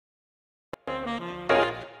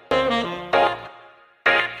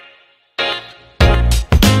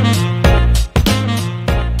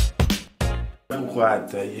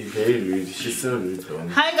What? You're very rude. She's so rude.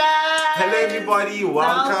 Hi guys! Hello everybody,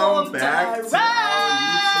 welcome back to our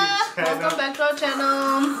YouTube channel. Welcome back to our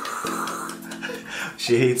channel.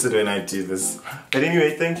 She hates it when I do this. But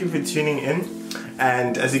anyway, thank you for tuning in.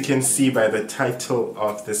 And as you can see by the title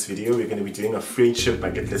of this video, we're going to be doing a friendship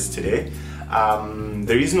bucket list today.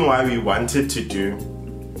 The reason why we wanted to do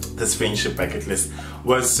this friendship bucket list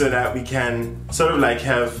was so that we can sort of like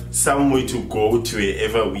have somewhere to go to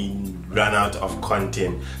wherever we run out of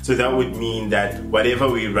content. So that would mean that whatever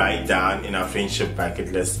we write down in our friendship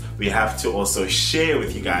bucket list, we have to also share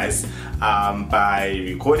with you guys by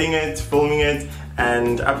recording it, filming it,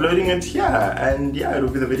 and uploading it here. And yeah, it'll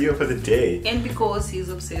be the video for the day. And because he's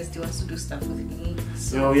obsessed, he wants to do stuff with me.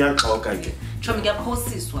 So yeah, okay. Yeah, post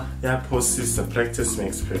this one. Yeah, post this. The practice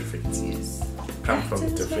makes perfect. Yes. Come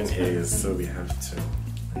from different areas, so we have to.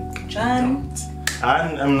 John.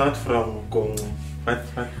 I'm not from Gong. What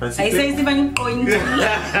I say it's even going.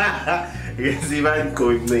 Yes, even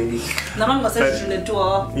going.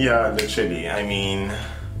 Yeah, literally. I mean,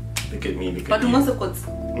 look at me. But what's the quotes?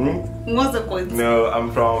 What's the quotes? No,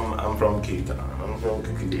 I'm from Cape Town. I'm from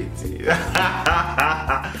Kukuleti.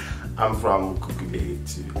 I'm from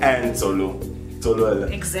Kukuleti and Solo.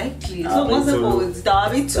 Exactly. So what's the quotes?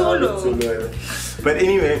 Solo. But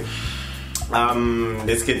anyway,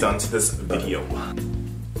 let's get on to this video.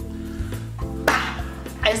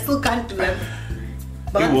 I still can't do it.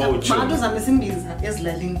 But I'm missing business. Yes,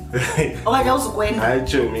 Laling. Oh, I also going. I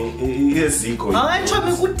show me. Yes, he going.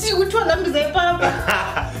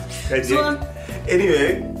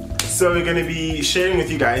 Anyway, so we're gonna be sharing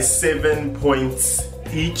with you guys 7 points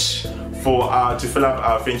each for to fill up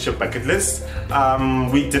our friendship bucket list.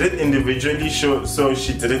 We did it individually, so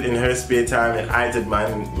she did it in her spare time and I did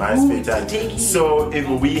mine in my spare time. So if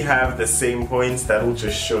we have the same points, that will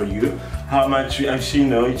just show you how much we actually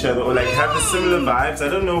know each other or like have the similar vibes. I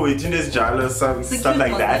don't know, we're doing this jalo, stuff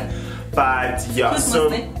like that. But yeah, so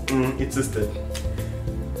it's just it.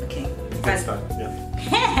 Okay. Let's start.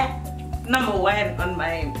 Yeah. Number one on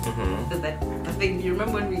mine is that the thing. You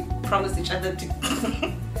remember when we promised each other to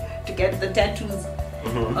to get the tattoos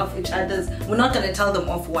of each other's? We're not gonna tell them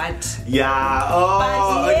of what. Yeah. Oh.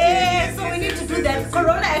 But yeah, okay. So we need to do that.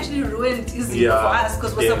 Corona actually ruined easy for us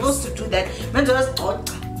because we're supposed to do that.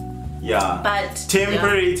 Yeah. But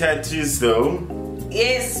temporary tattoos though.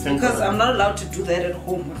 Yes, because I'm not allowed to do that at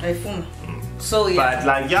home with my phone. So yeah. But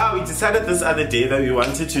like yeah, we decided this other day that we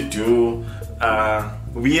wanted to do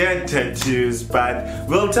weird tattoos, but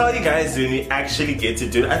we'll tell you guys when we actually get to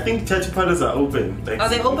do it. I think tattoo parlors are open. Like, are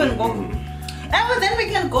they open? And then we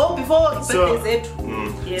can go before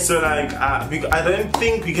yes. So like I don't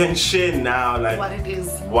think we can share now like what it is,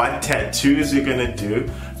 what tattoos we're gonna do,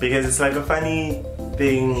 because it's like a funny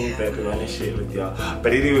thing that we want to share with y'all.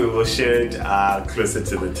 But anyway, we'll share it closer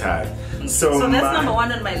to the time. So that's number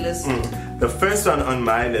one on my list. The first one on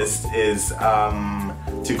my list is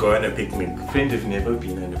to go on a picnic. Friend, we've never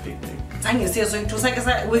been on a picnic.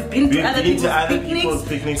 We've been to other people's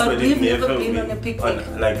picnics, but we've never been on a picnic.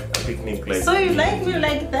 Like a picnic, like. So you like me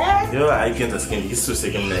like that? Yeah, I can just get used to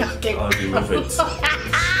second like okay. I'll remove it.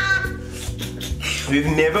 We've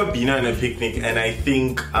never been on a picnic, and I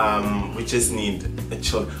think we just need a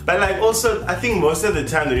chill. But like also, I think most of the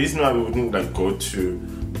time the reason why we wouldn't like go to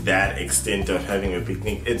that extent of having a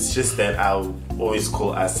picnic, it's just that I'll always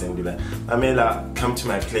call us and be like, Amela, come to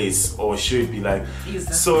my place, or she would be like,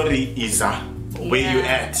 Isa. Sorry, Isa, where you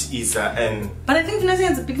at, Isa? And but I think Vanessa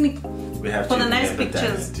has a picnic we have for to the nice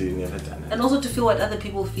pictures, never done it. And also to feel what other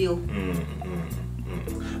people feel.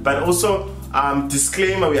 But also,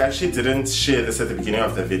 disclaimer, we actually didn't share this at the beginning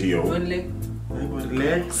of the video.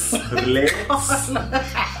 Relax.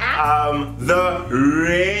 The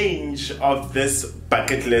range of this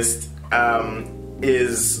bucket list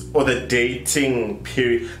is, or the dating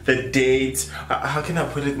period, the date, how can I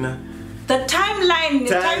put it now? The timeline,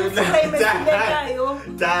 time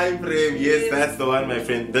frame, yes, that's the one, my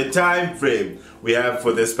friend. The time frame we have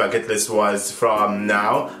for this bucket list was from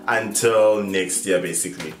now until next year,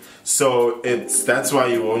 basically. So that's why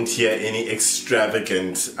you won't hear any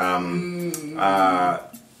extravagant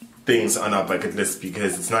things on our bucket list,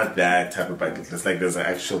 because it's not that type of bucket list. Like there's an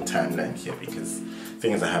actual timeline here because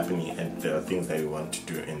things are happening and there are things that we want to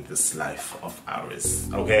do in this life of ours.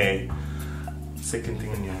 Okay. Second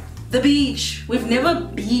thing on your the beach. We've never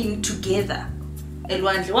been together.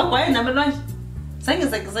 Why number one? Is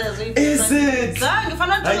it?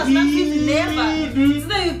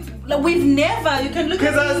 We've never. You can look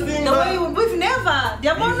at me. We've never. We've never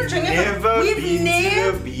been to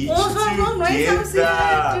the beach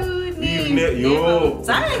together. We've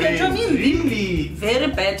Really? Very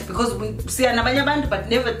bad because we see anabanye abantu but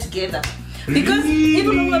never together. Because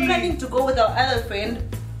even when we were planning to go with our other friend,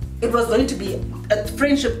 it was going to be a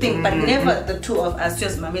friendship thing, but never the two of us,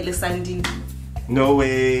 just Mamele Sandini. No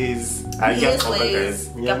ways. I Yes, can't ways.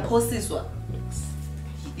 yeah.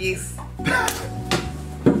 Yes.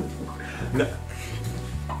 No.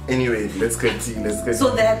 Anyway, let's continue.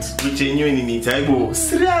 So that we genuinely need to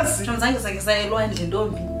serious.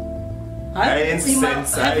 I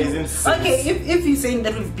incense. Okay, if you're saying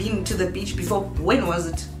that we've been to the beach before, when was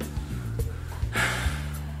it?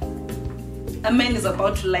 A man is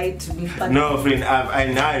about to lie to me. But no, friend, I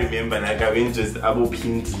now remember, like, I went just Abu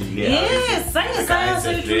Pinti. Yes,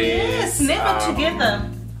 yes, never together.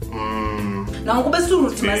 Now,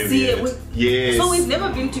 yes. So we've never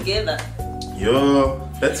been together. Yo,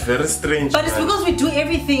 that's very strange. But it's because we do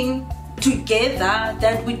everything together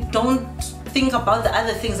that we don't think about the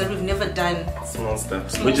other things that we've never done. Small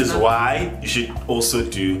steps. Which is why you should also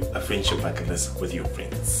do a friendship bucket list with your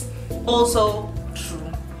friends. Also true.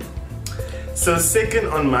 So second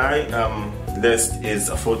on my list is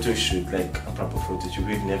a photo shoot, like a proper photo shoot.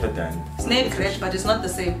 We've never done. Snake red, but it's not the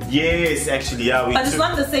same. Yes, actually, yeah. But it's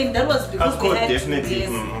not the same. That was because of course, we had definitely.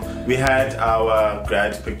 We had our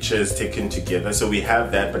grad pictures taken together, so we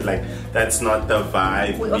have that. But like, that's not the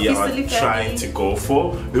vibe we are trying to go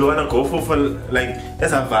for. We want to go for like,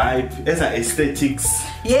 there's a vibe, there's a aesthetics.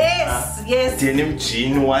 Yes, yes. Denim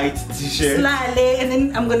jean, white t-shirt. Slale, and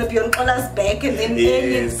then I'm gonna be on Ola's back, and then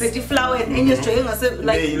Enya's pretty flower, and Enya's trying myself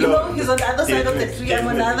like, you know, he's on the other side of the tree, I'm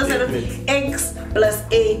on the other side of X plus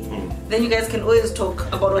A. Then you guys can always talk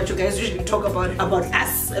about what you guys usually talk about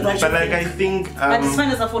us and what but you like think. I think but it's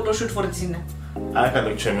fine as a photo shoot for Tina. I can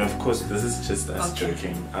look to me, of course, this is just us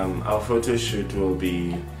joking. Our photo shoot will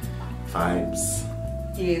be vibes.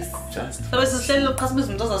 Yes. Just so it's a little of customers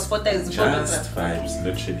and those vibes,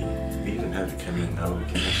 literally. We even have a camera now, we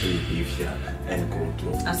can actually leave here and go to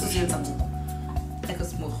associate something. Like a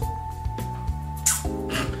smoke.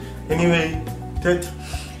 Anyway, that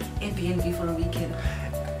Airbnb for a weekend.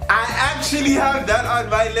 I actually have that on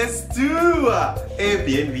my list too.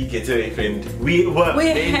 Airbnb getaway, friend. We were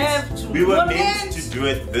meant to do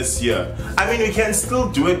it this year. I mean, we can still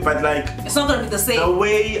do it, but like, it's not gonna be the same. The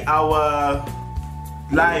way our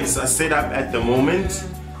lives are set up at the moment,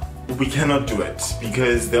 we cannot do it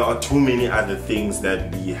because there are too many other things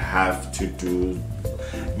that we have to do.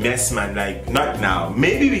 Mess, man, like, not now.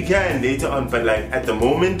 Maybe we can later on, but like at the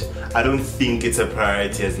moment, I don't think it's a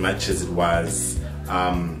priority as much as it was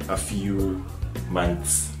a few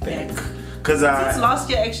months back. Since last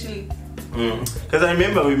year, actually. Because I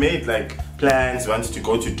remember we made like plans, wanted to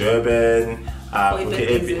go to Durban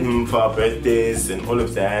for our birthdays and all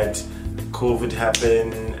of that. COVID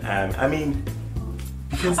happened. I mean,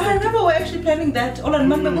 I remember we were actually planning that. All I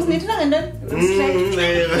remember was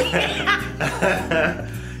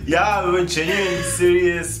yeah, we were genuinely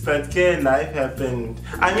serious, but life happened.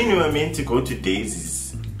 I mean, we were meant to go to Daisy's.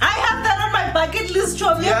 I have that on my bucket list,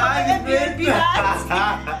 Chom.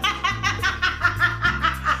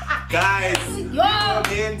 Guys, we were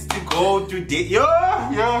meant to go to Daisy's.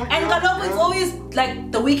 And Kaloko is always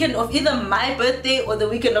like the weekend of either my birthday or the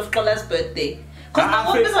weekend of Kola's birthday.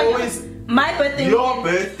 Because always my birthday. Your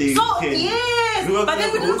birthday. So, yes. But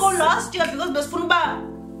then we didn't go last year because Besfunba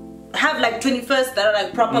have like 21st that are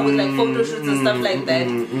like proper with like photo shoots and stuff like that.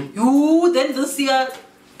 Then this year,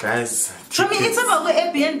 guys, show me it's about the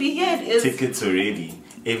Airbnb. Here it is. Tickets were ready.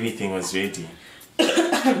 Everything was ready.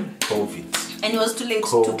 COVID. And it was too late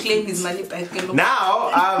to claim his money back. Now,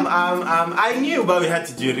 I knew, but we had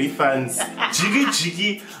to do refunds.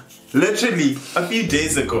 Jiggy. Literally a few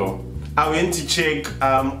days ago, I went to check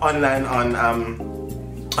online on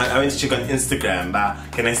I went to check on Instagram, but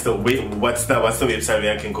can I still wait? What's the website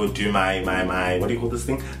where I can go do my what do you call this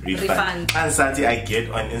thing? Refund. And Santi, I get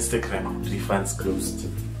on Instagram, refunds closed.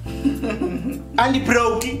 And the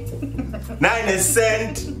broke 9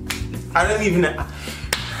 cents. I don't even know.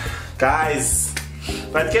 Guys.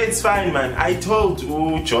 But okay, it's fine, man. I told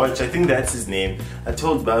George, I think that's his name. I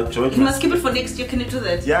told about George. You must keep it for next year. Can you do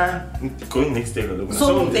that? Yeah, going next year.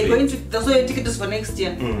 So they're going to. So your ticket is for next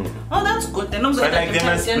year. Oh, that's good. Then I'm but like they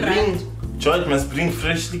must bring. George must bring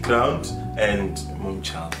freshly ground and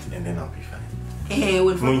Moonchild, and then I'll be fine.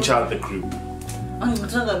 Moonchild the group.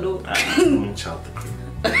 Moonchild the group.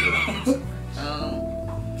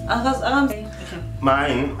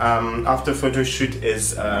 Mine, after photo shoot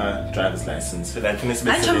is driver's license. Like, can it's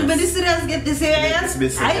serious get this year. It's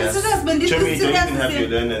serious. Don't even have your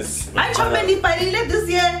learners. I this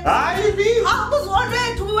year. I was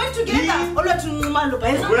already we went together. But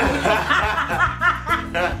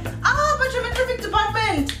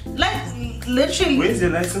literally. Where's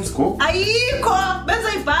your license go? Ayikho,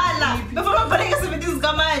 bezoyibhala. Before my bhaleke 17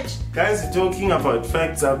 kamatch. Guys, we're talking about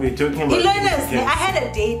facts. We're talking about. Elena's, I had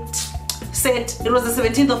a date set. It was the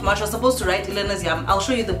 17th of March. I was supposed to write Elena's yam. I'll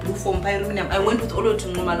show you the blue form. I went with Olo to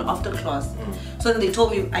Numano after class. So then they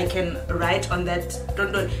told me I can write on that.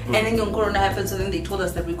 And then when Corona happened, so then they told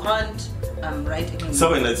us that we can't write anymore. So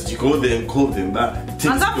when did you go there and call them back?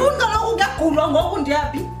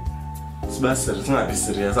 It's not be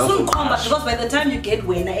serious. Because by the time you get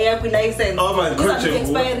license, oh my God,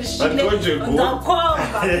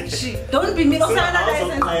 don't be me.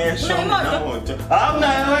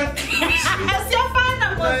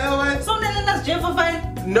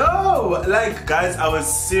 No, like guys, I was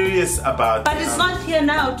serious about. But it's not here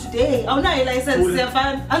now today. I'm not a license. You can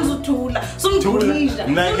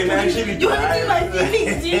actually. You hurt my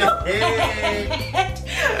feelings, you know.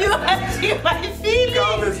 You hurt my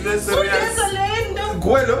feelings.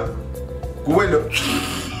 Guelo.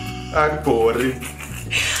 I'm boring.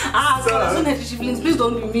 Please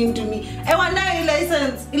don't be mean to me. I want a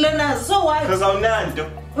license. Ilona, so why? Because I'm not.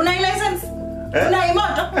 Una license? Una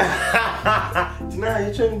imoto?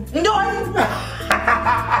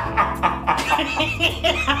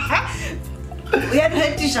 We had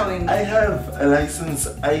head t-shirt when I have a license.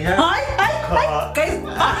 I have a car. Guys.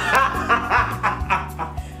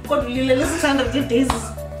 God, listen to the days.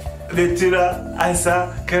 Lettura,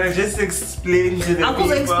 Asa, can I just explain to the people? I'm going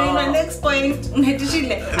to explain my next point. And I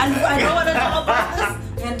don't want to talk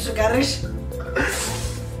about this.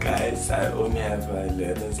 Guys, I only have a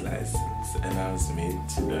learner's license and I was meant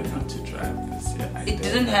to learn how to drive this year. It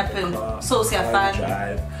didn't happen. So,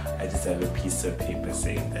 I just have a piece of paper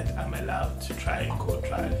saying that I'm allowed to try and go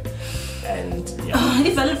drive. And yeah.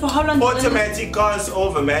 It's valid for how long? Automatic cars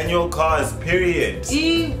over manual cars, period.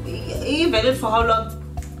 It's valid for how long?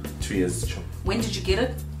 2 years. When did you get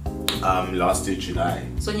it? Last year, July.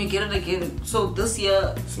 So you get it again. So this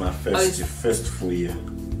year. It's my first full year.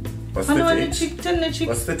 What's the date?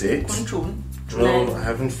 What's the date? No, I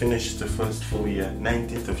haven't finished the first full year.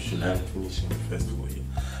 19th of July, I'm finishing the first full year.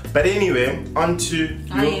 But anyway, on to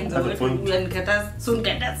your other point.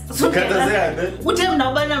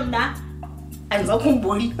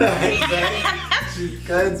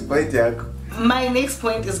 My next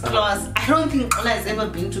point is class. I don't think Ola has ever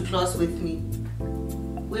been to class with me.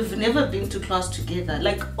 We've never been to class together.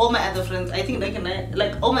 Like all my other friends, I think my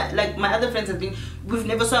other friends have been. We've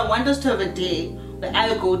never. So I want us to have a day where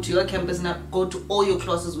I go to your campus and I go to all your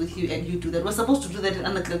classes with you, and you do that. We're supposed to do that in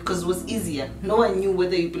undergrad because it was easier. No one knew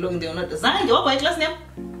whether you belong there or not. Zange, what class name?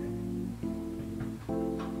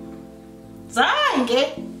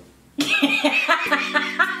 Zange.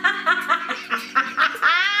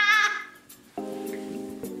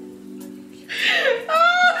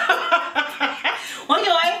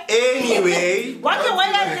 Anyway, what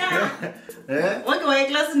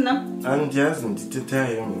class now? I'm just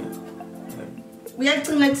we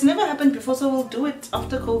acting like it's never happened before, so we'll do it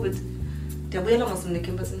after COVID.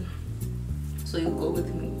 So you go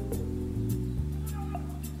with me.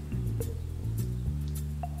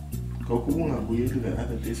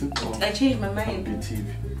 I changed my mind.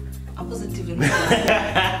 I wasn't even.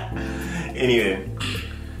 Anyway,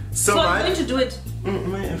 so I'm going to do it.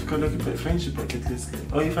 I've got a friendship bucket list.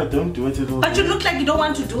 Or if I don't do it at all. But you look like you don't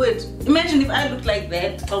want to do it. Imagine if I look like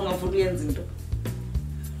that.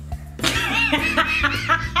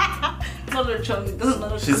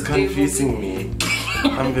 She's confusing me.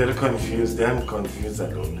 I'm very confused. I'm confused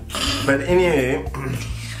alone. But anyway,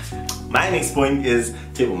 my next point is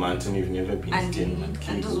Table Mountain. You've never been to Table Mountain.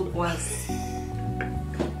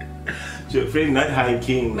 You're afraid not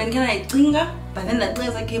hiking. When can I tringa? But then that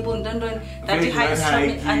plays a cable and don't that high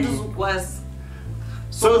and was.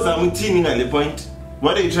 So Zamutini at the point.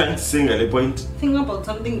 What are you trying to say at the point? Think about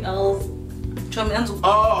something else.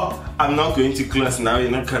 Oh, I'm not going to class now. You're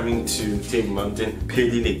not coming to Table Mountain.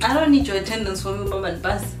 I don't need your attendance for me, mom and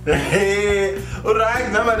bus. Hey, alright,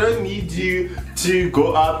 now I don't need you to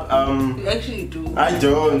go up. You actually do. I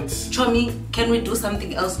don't. Chomi, can we do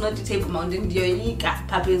something else? Not to Table Mountain.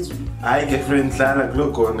 I get friends like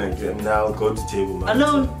look on again. Now I'll go to Table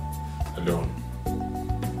Mountain. Alone.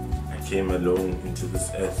 I came alone into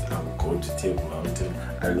this earth. I'll go to Table Mountain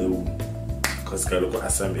alone. Because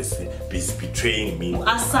Asambese is betraying me.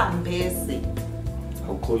 Asambese.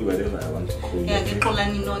 I'll call you whatever I want to call you.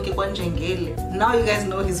 Now you guys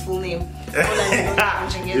know his full name.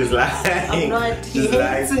 He's lying. I'm not. He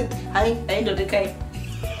hates it. I don't okay.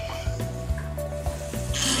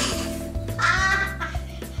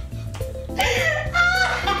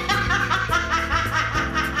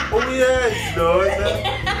 Oh yes, no.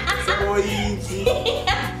 So easy.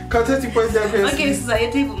 Okay, so I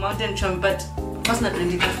Table Mountain Chum, but what's not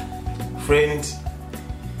really friend.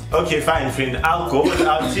 Okay, fine, friend. I'll go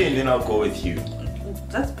without you and then I'll go with you.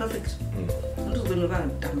 That's perfect. I'm just going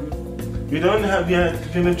You don't have you're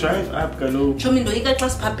gonna drive up, Galo. Show me, you got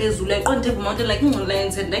trust Papa's like on Table Mountain, like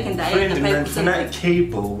online said, like, and die. Friend, it's not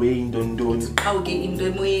cable weighing, don't. I'll get in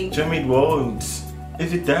the way. Show me, it won't.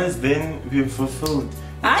 If it does, then we're fulfilled.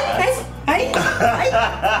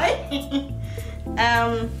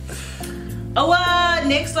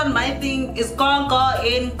 Next on my thing is Gaga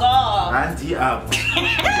in Ga. Auntie up.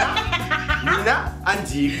 Nina,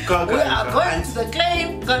 Auntie Gaga. We are going to the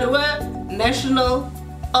Claim Garuwa National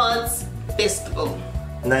Arts Festival.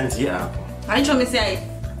 Nanti up.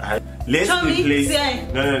 Let's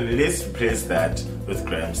replace that with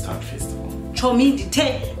Grahamstown Festival. Chomi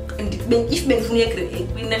dite and if Ben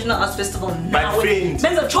National Arts Festival now. My friend.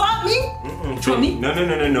 Chomi?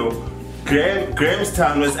 No.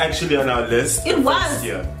 Grahamstown was actually on our list. It was.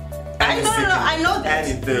 Year. I know that.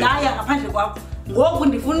 And the yeah,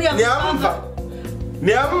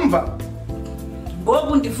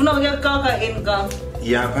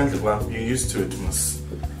 apparently, you're used to it, Miss.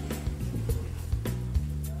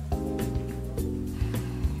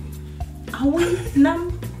 Are we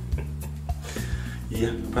numb?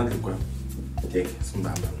 Yeah, apparently, take some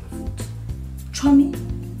bamba. Chomi?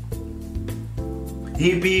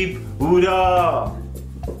 Hip hip, Buddha.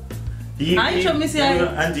 I Chomi say,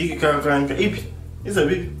 and you can hip. It's a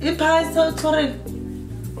big. It passed out for it.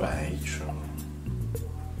 Right, true.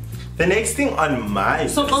 The next thing on my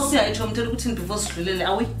so I'll say I Chom tell you before really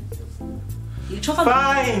are we?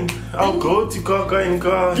 Fine, I'll go to Gaga and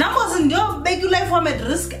Gaga. Now wasn't your make your life home at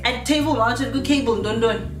risk at Table Mountain go cable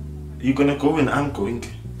London. You're gonna go when I'm going.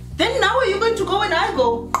 Then now are you going to go when I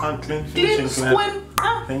go? I'll clean squint.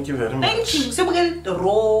 Thank you very much. Thank you. So we get the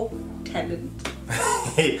raw talent.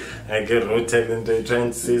 I get raw talent. I'm trying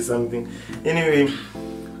to say something. Anyway.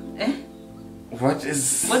 What do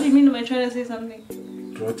you mean am I trying to say something?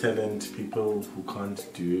 Raw talent, people who can't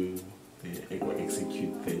do,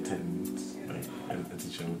 execute their talent. Right? That's a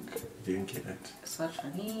joke. You didn't get that. It's not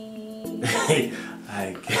funny.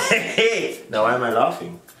 Now why am I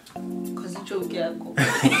laughing? Because you joke, yeah.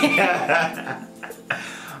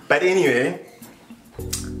 But anyway.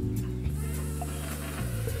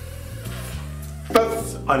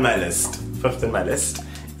 Fifth on my list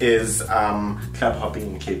is club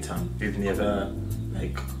hopping in Cape Town. We've never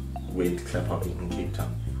went club hopping in Cape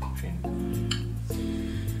Town.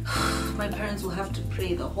 My parents will have to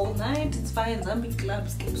pray the whole night. It's fine. Zambi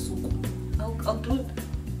clubs, I'll do it.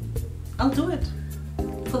 I'll do it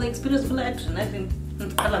for the experience, for the action. I've been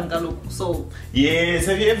so. Yes.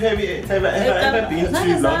 Have you ever been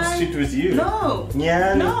to Long Street with you? No.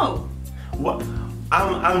 Yeah. No. What?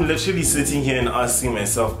 I'm literally sitting here and asking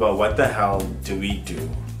myself, but what the hell do we do?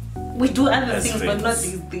 We do other things, but not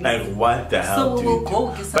these things. Like, what the hell do we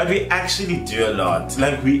do? But we actually do a lot.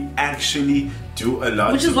 Like, we actually do a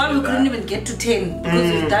lot. Which is why we couldn't even get to 10,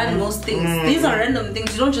 because we've done most things. These are random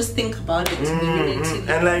things. You don't just think about it.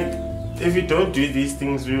 And like, if you don't do these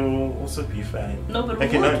things, we'll also be fine. No, but we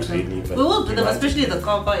will do them. We will do them, especially the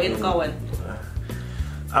Kaka and Kawan.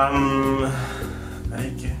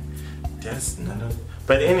 That's none of.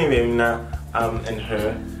 But anyway, now and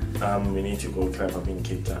her, we need to go club hopping in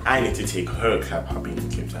Cape Town. I need to take her club hopping in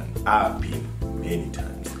Cape Town. I've been many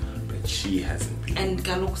times, but she hasn't been. And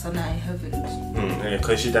Galuksana, I haven't.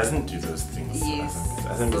 Because she doesn't do those things. Yes. She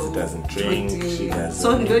doesn't drink. She has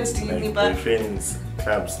boyfriends,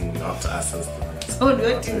 clubs, not us as the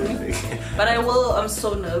But I will. I'm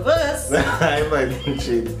so nervous.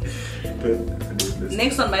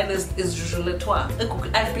 Next on my list is Jujuletwa.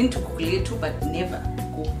 I've been to Kukuletu, but never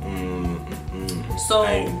go. So,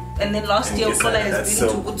 and then last year, Xola has been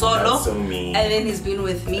to Kutsolo, so mean. and then he's been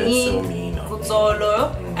with me, so mean,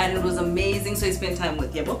 Kutsolo, and it was amazing. So he spent time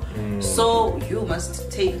with Yebo. So you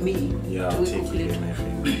must take me to Kukuletu. My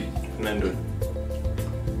friend. Nando.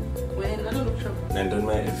 Nando,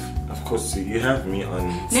 of course, you have me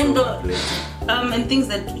on. Nando, and things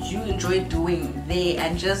that you enjoy doing there,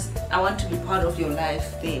 and just I want to be part of your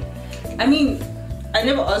life there. I mean, I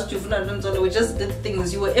never asked you for Nando. We just did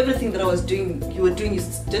things. You were everything that I was doing. You were doing. You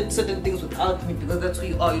did certain things without me because that's who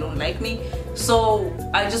you are. You don't like me, so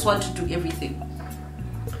I just want to do everything.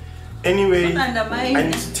 Anyway, I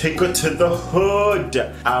need to take her to the hood.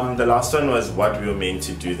 The last one was what we were meant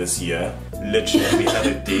to do this year. Literally, we had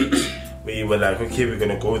a date. We were like, okay, we're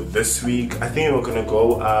gonna go this week. I think we were gonna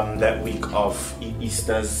go that week of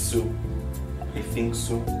Easter's soup. I think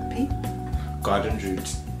so. P? Garden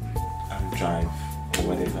Route drive. or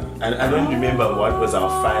whatever. And I don't remember what was our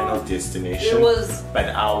final destination. It was, but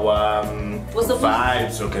our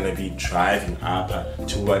vibes were gonna be driving up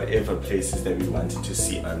to whatever places that we wanted to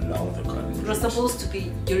see along the Colin it was Bridge. supposed to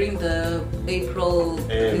be during the April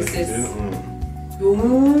recess.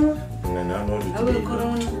 No,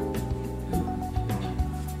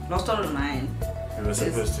 Lost all of mine. we were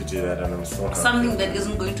supposed to do that, and I'm so happy. Something that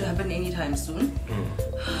isn't going to happen anytime soon.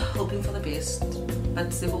 Hoping for the best,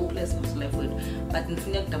 but the hopeless was left with. But in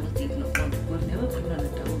fact, double date, no problem. We've never been on a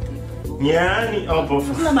double date. Yeah, both.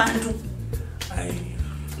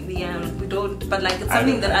 Yeah, we don't. But like, it's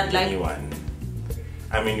something that I'd like. Anyone.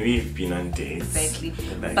 I mean, we've been on dates. Exactly.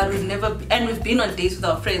 Like, but we've never, and we've been on dates with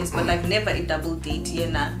our friends, but like never a double date,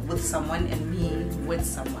 with someone and me with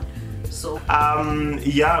someone. So.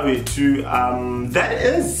 Yeah, we do. That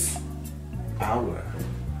is our.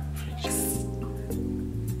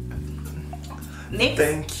 Next.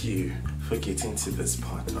 Thank you for getting to this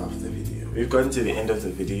part of the video. We've gotten to the end of the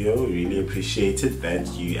video. We really appreciate it that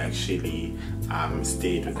you actually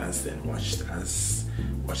stayed with us and watched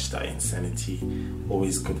our insanity.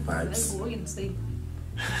 Always good vibes. Go insane.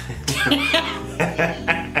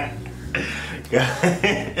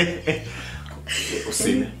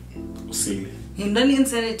 Usile. In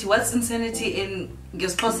insanity, what's insanity in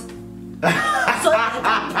Gesposa? So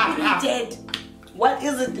dead. What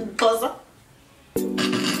is it in Kosa?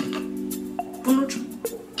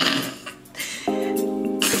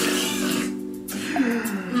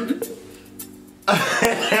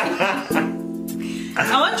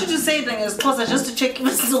 I want you to say it in Gesposa just to check if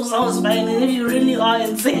it still sounds fine and if you really are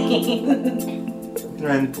insane.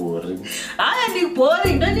 I'm boring. I am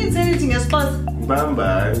boring. Don't need anything as possible.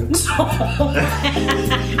 Bye.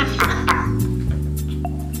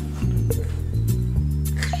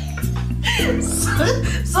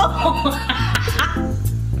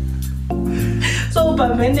 So,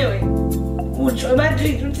 but anyway, which am I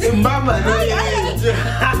doing? Mama,